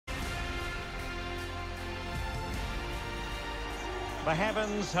The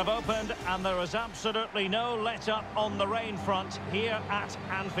heavens have opened and there is absolutely no let-up on the rain front here at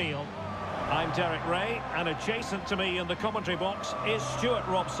Anfield. I'm Derek Ray, and adjacent to me in the commentary box is Stuart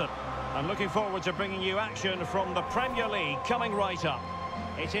Robson. I'm looking forward to bringing you action from the Premier League coming right up.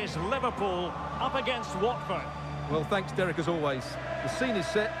 It is Liverpool up against Watford. Well, thanks, Derek, as always. The scene is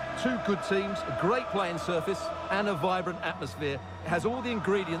set, two good teams, a great playing surface and a vibrant atmosphere. It has all the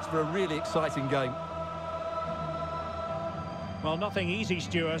ingredients for a really exciting game. Well, nothing easy,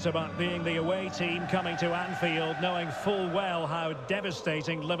 Stuart, about being the away team coming to Anfield, knowing full well how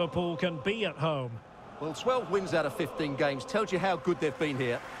devastating Liverpool can be at home. Well, 12 wins out of 15 games tells you how good they've been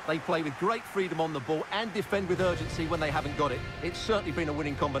here. They play with great freedom on the ball and defend with urgency when they haven't got it. It's certainly been a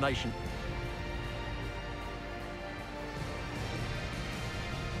winning combination.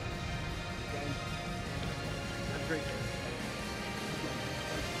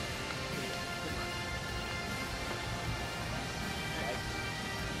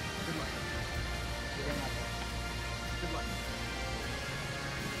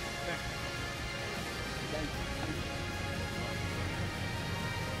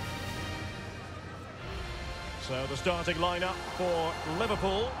 So the starting lineup for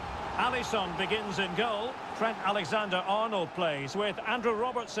Liverpool. Alisson begins in goal. Trent Alexander-Arnold plays with Andrew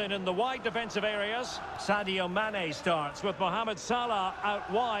Robertson in the wide defensive areas. Sadio Mane starts with Mohamed Salah out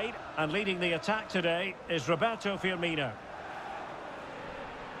wide. And leading the attack today is Roberto Firmino.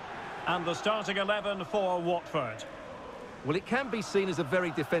 And the starting 11 for Watford. Well, it can be seen as a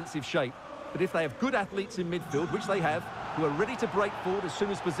very defensive shape. But if they have good athletes in midfield, which they have, who are ready to break forward as soon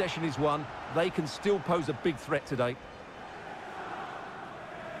as possession is won, they can still pose a big threat today.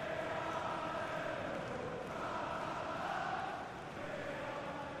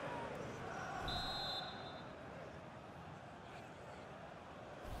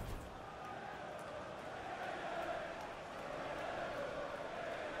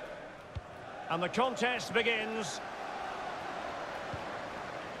 And the contest begins.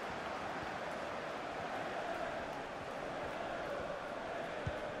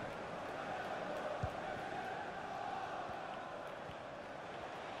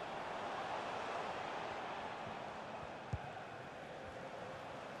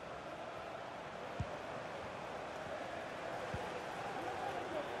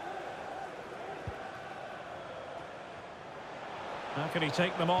 How can he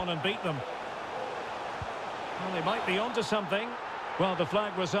take them on and beat them? Well, they might be onto something. Well, the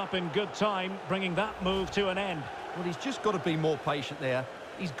flag was up in good time, bringing that move to an end. Well, he's just got to be more patient there.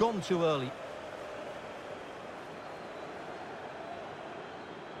 He's gone too early.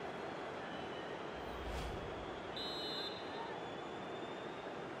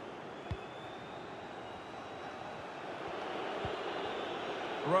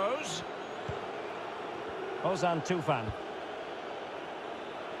 Rose. Ozan Tufan.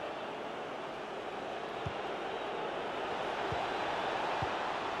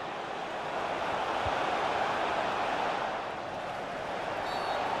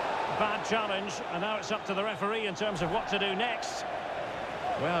 Bad challenge, and now it's up to the referee in terms of what to do next.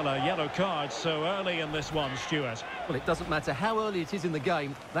 Well, a yellow card so early in this one, Stuart. Well, it doesn't matter how early it is in the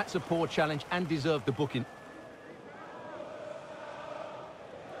game. That's a poor challenge and deserved the booking.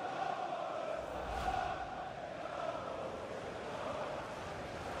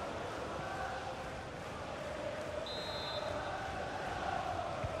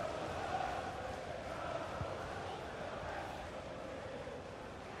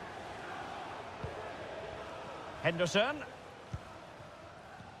 Henderson.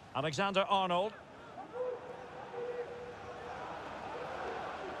 Alexander-Arnold.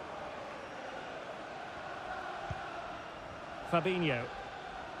 Fabinho.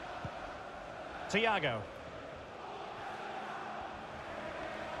 Thiago.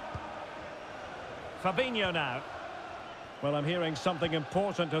 Fabinho now. Well, I'm hearing something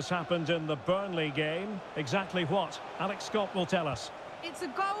important has happened in the Burnley game. Exactly what? Alex Scott will tell us. It's a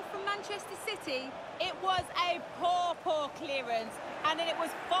goal from Manchester City. It was a poor clearance, and then it was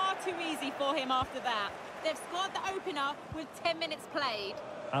far too easy for him after that. They've scored the opener with 10 minutes played.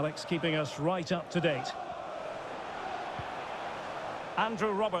 Alex keeping us right up to date.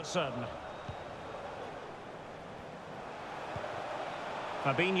 Andrew Robertson.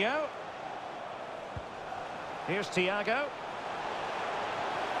 Fabinho. Here's Thiago.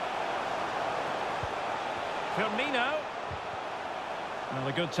 Firmino. Well,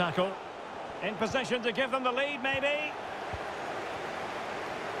 a good tackle. In possession to give them the lead, maybe.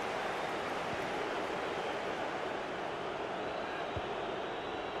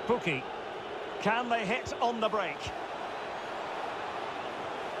 Pukki. Can they hit on the break?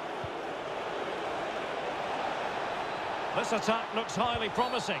 This attack looks highly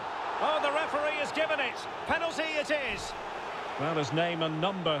promising. Oh, the referee has given it. Penalty it is. Well, his name and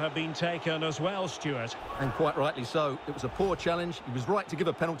number have been taken as well, Stuart. And quite rightly so. It was a poor challenge. He was right to give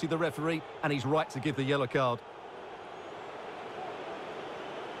a penalty to the referee, and he's right to give the yellow card.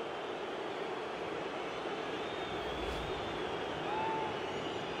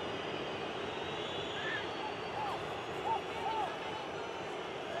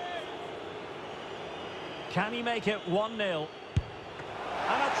 Can he make it 1-0?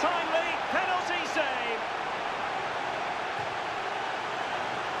 And a timely penalty save.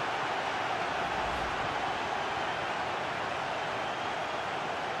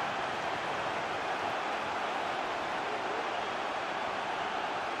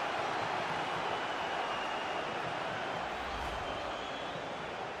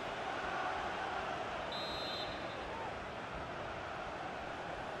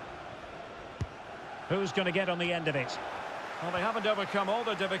 Who's going to get on the end of it? Well, they haven't overcome all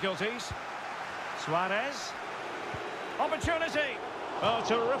the difficulties. Suarez. Opportunity. Oh,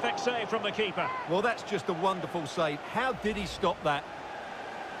 terrific save from the keeper. Well, that's just a wonderful save. How did he stop that?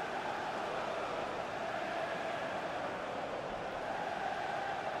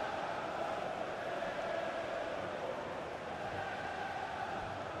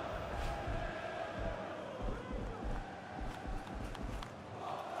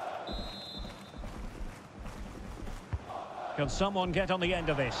 Can someone get on the end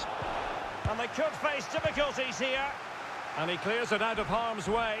of this? And they could face difficulties here. And he clears it out of harm's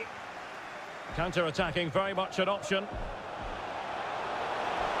way. Counter-attacking, very much an option.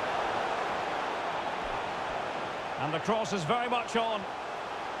 And the cross is very much on.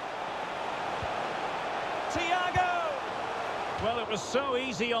 Thiago! Well, it was so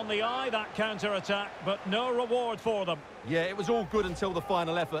easy on the eye, that counter-attack, but no reward for them. Yeah, it was all good until the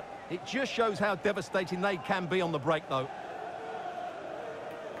final effort. It just shows how devastating they can be on the break, though.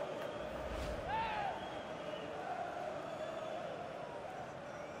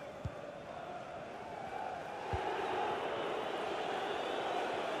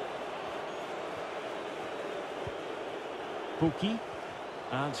 Pukki.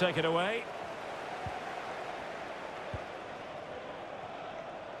 And take it away.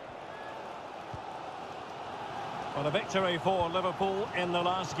 Well, a victory for Liverpool in the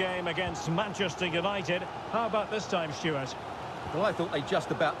last game against Manchester United. How about this time, Stuart? Well, I thought they just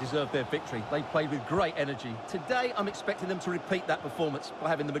about deserved their victory. They played with great energy. Today, I'm expecting them to repeat that performance by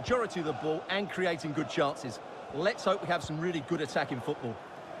having the majority of the ball and creating good chances. Let's hope we have some really good attacking football.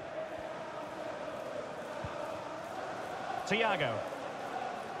 Thiago.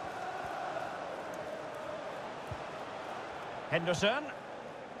 Henderson.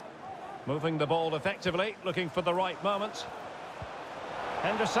 Moving the ball effectively, looking for the right moment.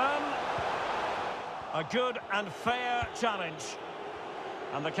 Henderson. A good and fair challenge.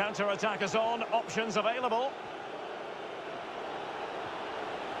 And the counter-attack is on, options available.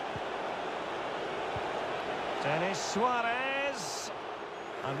 Denis Suarez.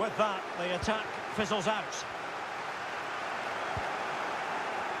 And with that, the attack fizzles out.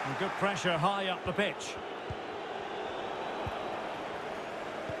 And good pressure high up the pitch.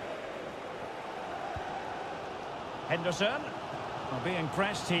 Henderson. Well, being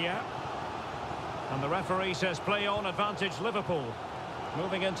pressed here. And the referee says play on, advantage Liverpool.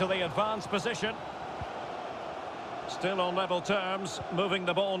 Moving into the advanced position. Still on level terms, moving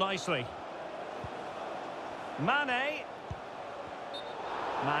the ball nicely. Mane.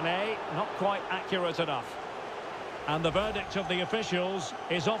 Mane, not quite accurate enough. And the verdict of the officials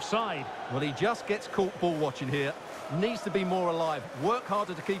is offside. Well, he just gets caught ball watching here. Needs to be more alive, work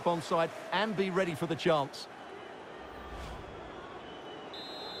harder to keep onside and be ready for the chance.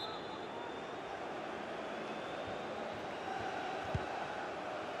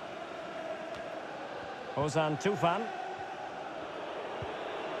 Ozan Tufan.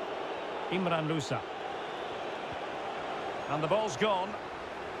 Imran Lousa. And the ball's gone.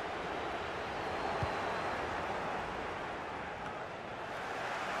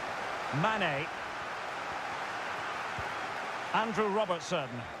 Mane. Andrew Robertson.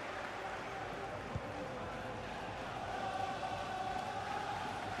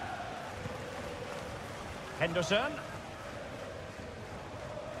 Henderson.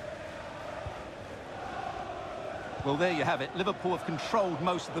 Well, there you have it. Liverpool have controlled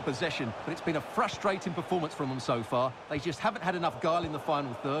most of the possession, but it's been a frustrating performance from them so far. They just haven't had enough guile in the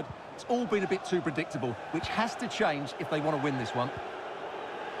final third. It's all been a bit too predictable, which has to change if they want to win this one.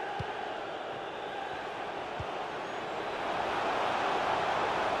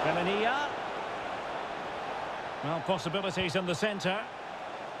 Remenia. Well, possibilities in the centre.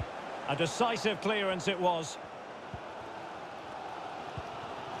 A decisive clearance it was.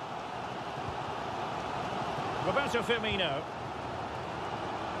 Roberto Firmino.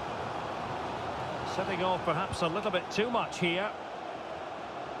 Setting off perhaps a little bit too much here.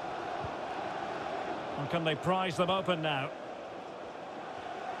 And can they prize them open now?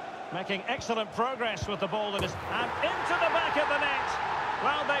 Making excellent progress with the ball that is... And into the back of the net.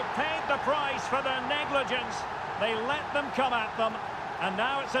 Well, they paid the price for their negligence. They let them come at them. And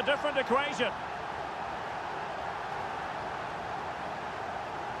now it's a different equation.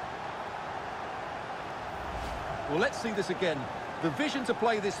 Well, let's see this again. The vision to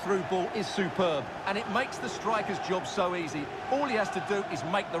play this through ball is superb, and it makes the striker's job so easy. All he has to do is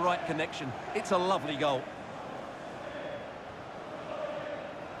make the right connection. It's a lovely goal.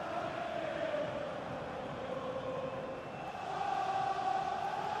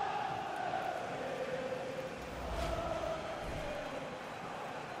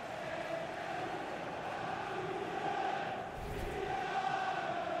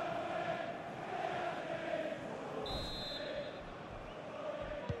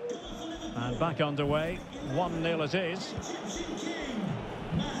 And back underway, 1-0 it is.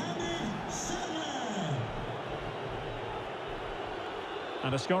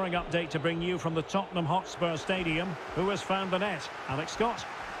 And a scoring update to bring you from the Tottenham Hotspur Stadium. Who has found the net? Alex Scott.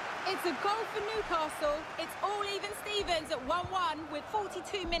 It's a goal for Newcastle. It's all even Stevens at 1-1 with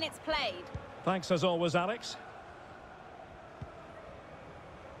 42 minutes played. Thanks as always, Alex.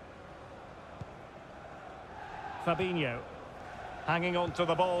 Fabinho. Hanging on to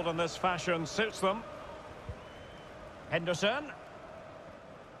the ball in this fashion suits them. Henderson.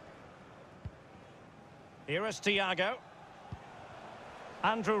 Here is Thiago.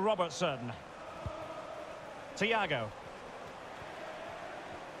 Andrew Robertson. Thiago.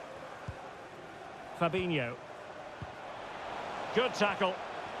 Fabinho. Good tackle.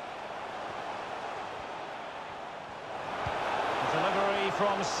 Delivery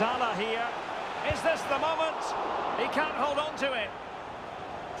from Salah here. Is this the moment? He can't hold on to it.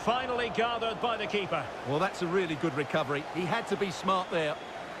 Finally gathered by the keeper. Well, that's a really good recovery. He had to be smart there.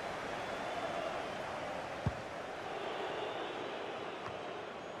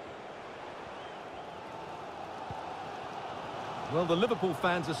 Well, the Liverpool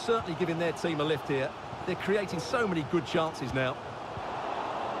fans are certainly giving their team a lift here. They're creating so many good chances now.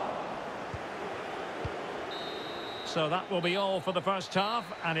 So that will be all for the first half,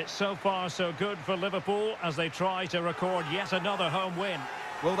 and it's so far so good for Liverpool as they try to record yet another home win.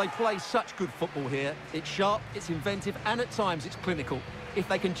 Well, they play such good football here. It's sharp, it's inventive, and at times it's clinical. If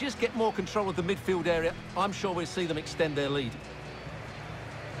they can just get more control of the midfield area, I'm sure we'll see them extend their lead.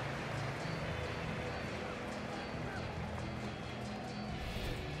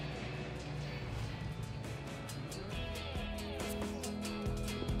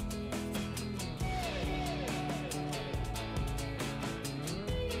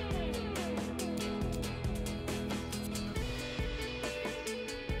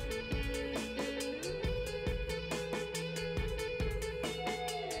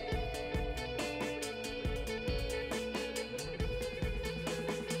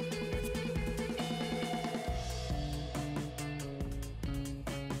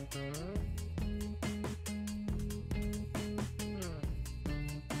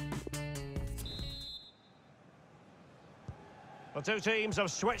 The two teams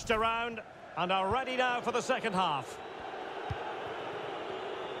have switched around and are ready now for the second half.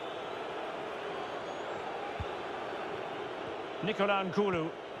 Nicolas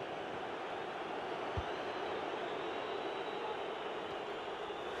Nkulu.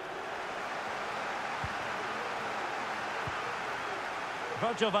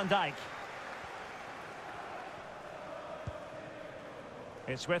 Virgil van Dijk.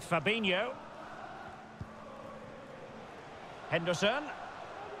 It's with Fabinho. Henderson.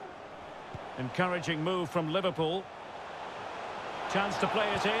 Encouraging move from Liverpool. Chance to play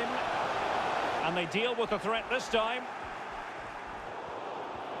it in. And they deal with the threat this time.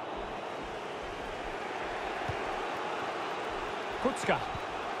 Kutska.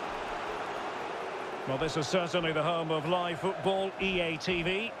 Well, this is certainly the home of live football, EA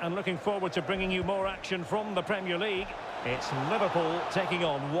TV, and looking forward to bringing you more action from the Premier League. It's Liverpool taking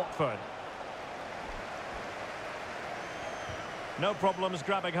on Watford. No problems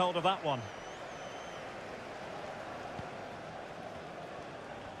grabbing hold of that one.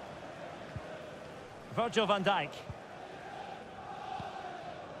 Virgil van Dijk.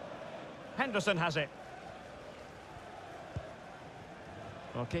 Henderson has it.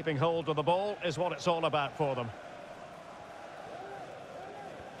 Well, keeping hold of the ball is what it's all about for them.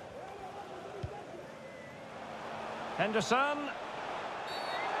 Henderson.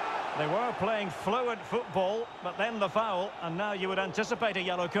 They were playing fluid football, but then the foul, and now you would anticipate a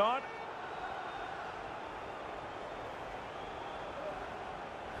yellow card.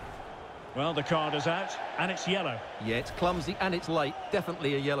 Well, the card is out, and it's yellow. Yeah, it's clumsy and it's late.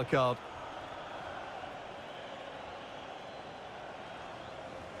 Definitely a yellow card.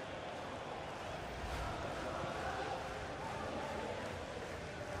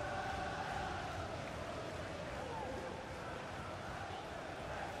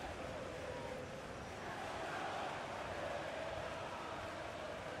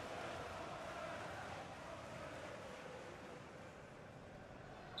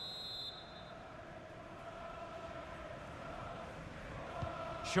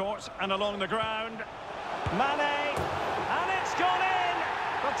 Short and along the ground. Mane, and it's gone in!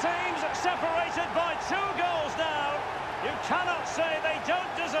 The team's separated by 2 goals now. You cannot say they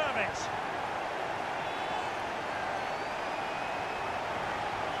don't deserve it.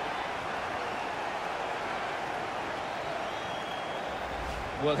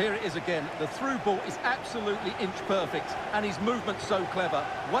 Well, here it is again. The through ball is absolutely inch perfect, and his movement's so clever.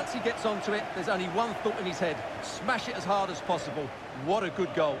 Once he gets onto it, there's only one thought in his head. Smash it as hard as possible. What a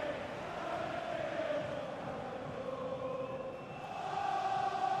good goal.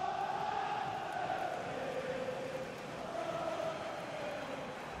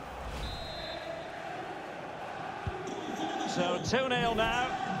 So 2-0 now.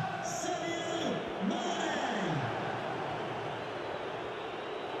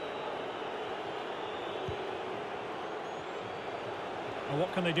 Well,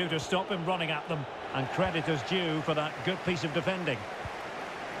 what can they do to stop him running at them? And credit is due for that good piece of defending.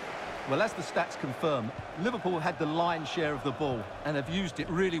 Well, as the stats confirm, Liverpool had the lion's share of the ball and have used it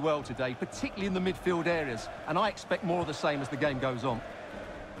really well today, particularly in the midfield areas. And I expect more of the same as the game goes on.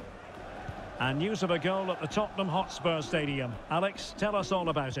 And news of a goal at the Tottenham Hotspur Stadium. Alex, tell us all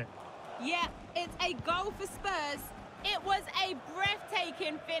about it. Yeah, it's a goal for Spurs. It was a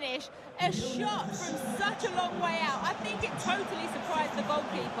breathtaking finish, a shot from such a long way out. I think it totally surprised the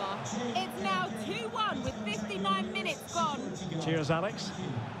goalkeeper. It's now 2-1 with 59 minutes gone. Cheers, Alex.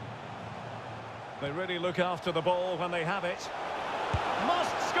 They really look after the ball when they have it.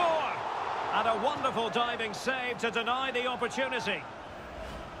 Must score! And a wonderful diving save to deny the opportunity.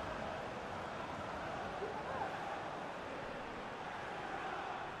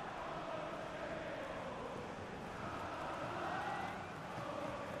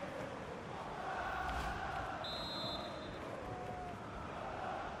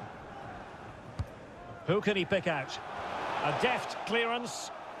 Who can he pick out? A deft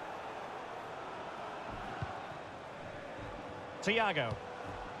clearance. Thiago.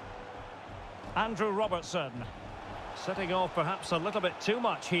 Andrew Robertson. Setting off perhaps a little bit too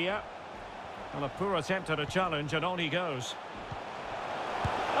much here. And a poor attempt at a challenge, and on he goes.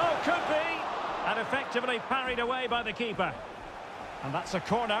 Oh, could be! And effectively parried away by the keeper. And that's a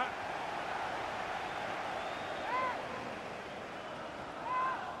corner.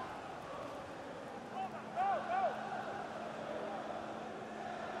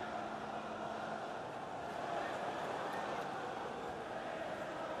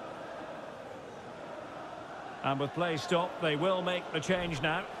 And with play stopped, they will make the change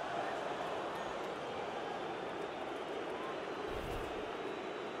now.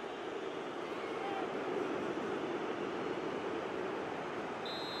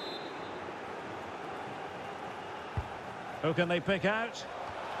 Who can they pick out?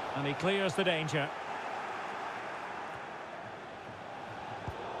 And he clears the danger.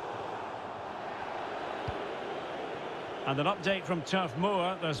 And an update from Turf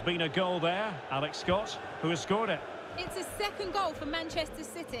Moor. There's been a goal there. Alex Scott, who has scored it. It's a second goal for Manchester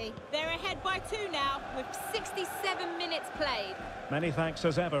City. They're ahead by 2 now with 67 minutes played. Many thanks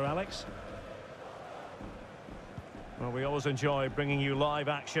as ever, Alex. Well, we always enjoy bringing you live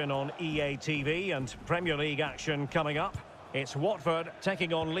action on EA TV, and Premier League action coming up. It's Watford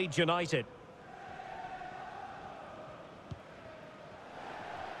taking on Leeds United.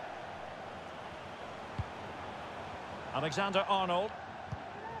 Alexander-Arnold.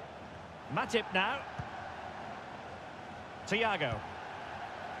 Matip now. Thiago.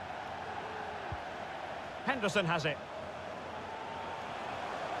 Henderson has it.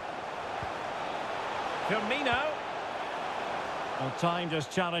 Firmino. Well, timed his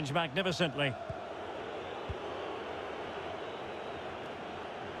challenge magnificently.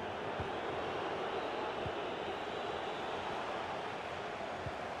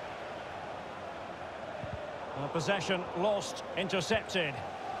 Well, possession lost, intercepted.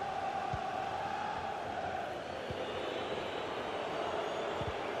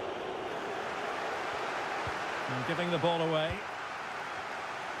 And giving the ball away.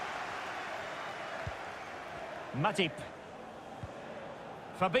 Matip.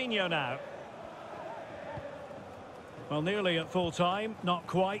 Fabinho now. Well, nearly at full time, not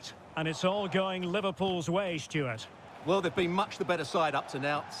quite. And it's all going Liverpool's way, Stuart. Well, they've been much the better side up to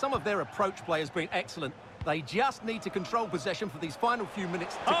now. Some of their approach play has been excellent. They just need to control possession for these final few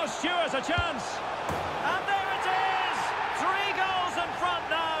minutes. Oh, Stuart, a chance! And there it is! 3 goals in front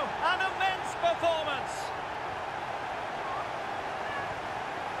now. An immense performance.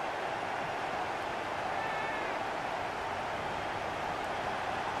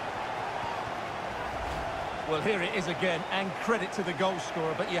 Well, here it is again, and credit to the goal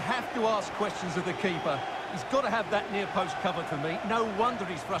scorer, but you have to ask questions of the keeper. He's got to have that near post covered for me. No wonder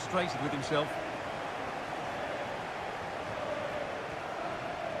he's frustrated with himself.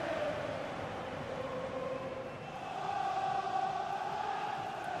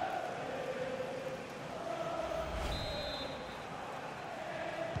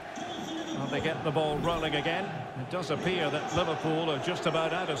 Well, they get the ball rolling again. It does appear that Liverpool are just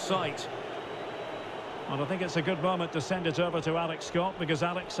about out of sight. Well, I think it's a good moment to send it over to Alex Scott, because,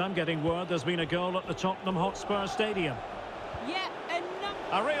 Alex, I'm getting word there's been a goal at the Tottenham Hotspur Stadium. Yeah,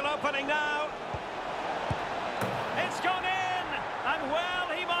 a real opening now. It's gone in! And, well,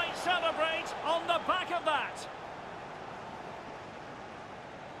 he might celebrate on the back of that.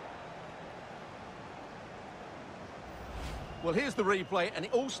 Well, here's the replay, and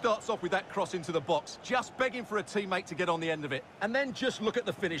it all starts off with that cross into the box, just begging for a teammate to get on the end of it. And then just look at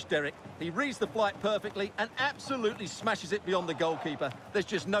the finish, Derek. He reads the flight perfectly and absolutely smashes it beyond the goalkeeper. There's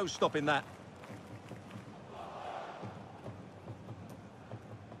just no stopping that.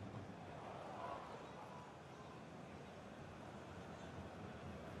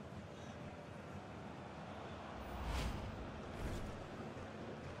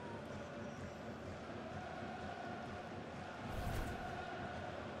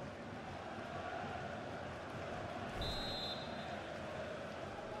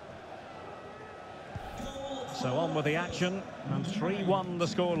 So on with the action, and 3-1 the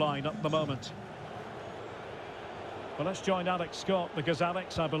scoreline at the moment. Well, let's join Alex Scott, because,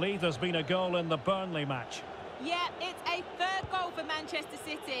 Alex, I believe there's been a goal in the Burnley match. Yeah, it's a third goal for Manchester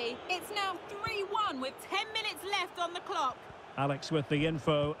City. It's now 3-1 with 10 minutes left on the clock. Alex with the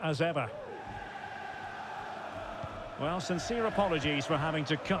info as ever. Well, sincere apologies for having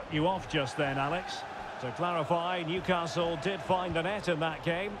to cut you off just then, Alex. To clarify, Newcastle did find the net in that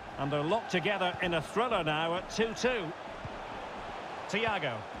game, and they're locked together in a thriller now at 2-2.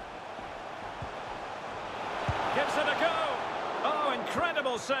 Thiago. Gives it a go. Oh,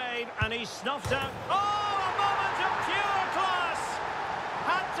 incredible save, and he's snuffed out. Oh, a moment of pure class.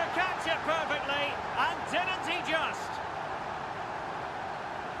 Had to catch it perfectly, and didn't he just?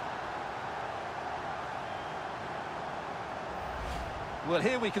 Well,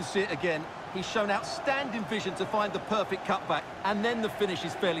 here we can see it again. He's shown outstanding vision to find the perfect cutback, and then the finish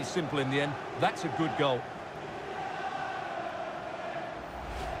is fairly simple in the end. That's a good goal.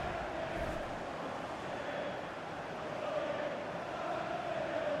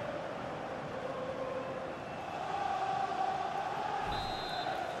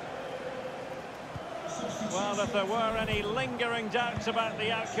 Well, if there were any lingering doubts about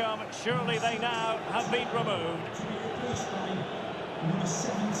the outcome, surely they now have been removed. Number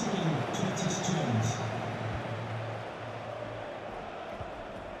 17, Curtis Jones.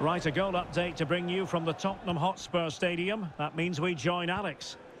 Right, a goal update to bring you from the Tottenham Hotspur Stadium. That means we join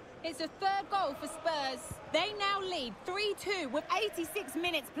Alex. It's a third goal for Spurs. They now lead 3-2 with 86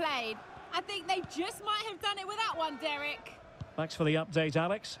 minutes played. I think they just might have done it with that one, Derek. Thanks for the update,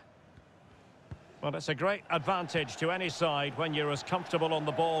 Alex. Well, it's a great advantage to any side when you're as comfortable on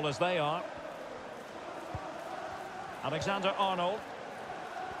the ball as they are. Alexander-Arnold.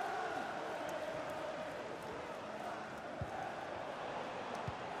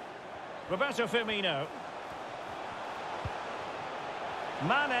 Roberto Firmino.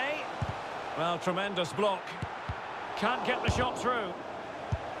 Mane. Well, tremendous block. Can't get the shot through.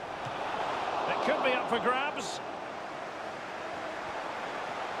 It could be up for grabs.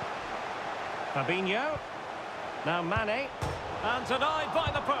 Fabinho. Now Mane. And denied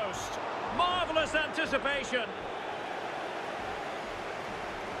by the post. Marvellous anticipation.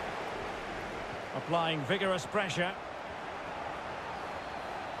 Applying vigorous pressure.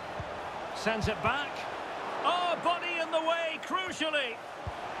 Sends it back. Oh, body in the way, crucially.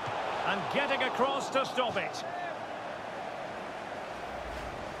 And getting across to stop it.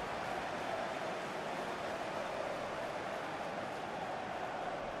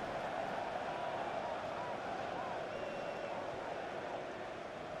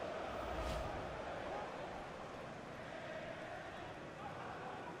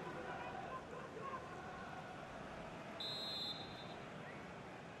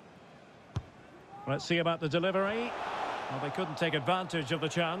 Let's see about the delivery. Well, they couldn't take advantage of the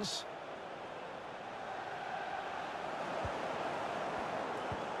chance.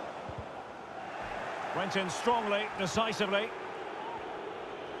 Went in strongly, decisively.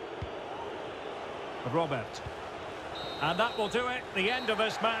 Robert. And that will do it, the end of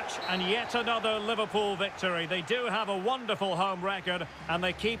this match, and yet another Liverpool victory. They do have a wonderful home record, and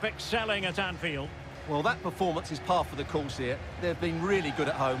they keep excelling at Anfield. Well, that performance is par for the course here. They've been really good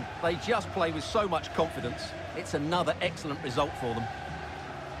at home. They just play with so much confidence. It's another excellent result for them.